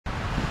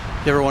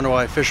You ever wonder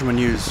why fishermen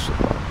use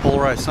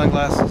polarized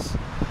sunglasses?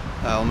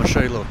 I'm going to show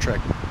you a little trick.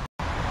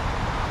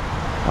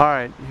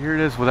 Alright, here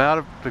it is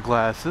without the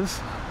glasses.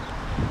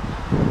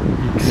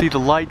 You can see the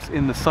lights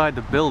inside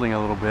the building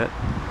a little bit.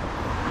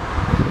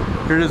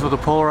 Here it is with the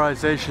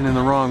polarization in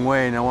the wrong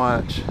way. Now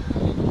watch.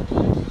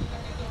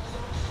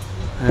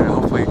 And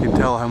hopefully you can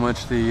tell how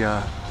much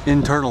the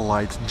internal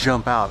lights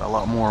jump out a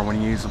lot more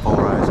when you use the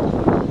polarized.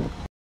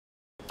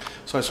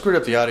 So I screwed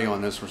up the audio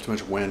on this, there was too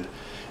much wind.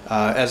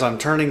 As I'm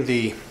turning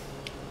the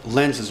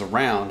lenses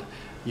around,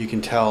 you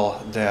can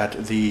tell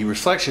that the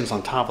reflections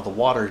on top of the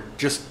water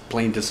just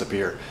plain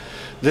disappear.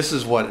 This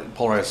is what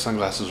polarized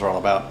sunglasses are all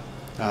about.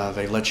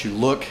 They let you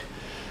look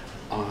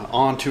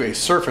onto a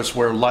surface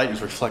where light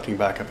is reflecting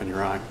back up in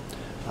your eye.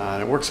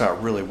 And it works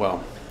out really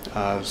well,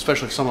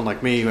 especially for someone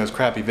like me who has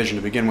crappy vision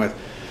to begin with.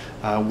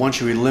 Once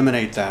you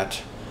eliminate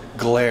that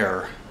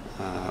glare,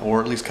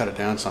 or at least cut it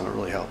down some, it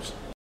really helps.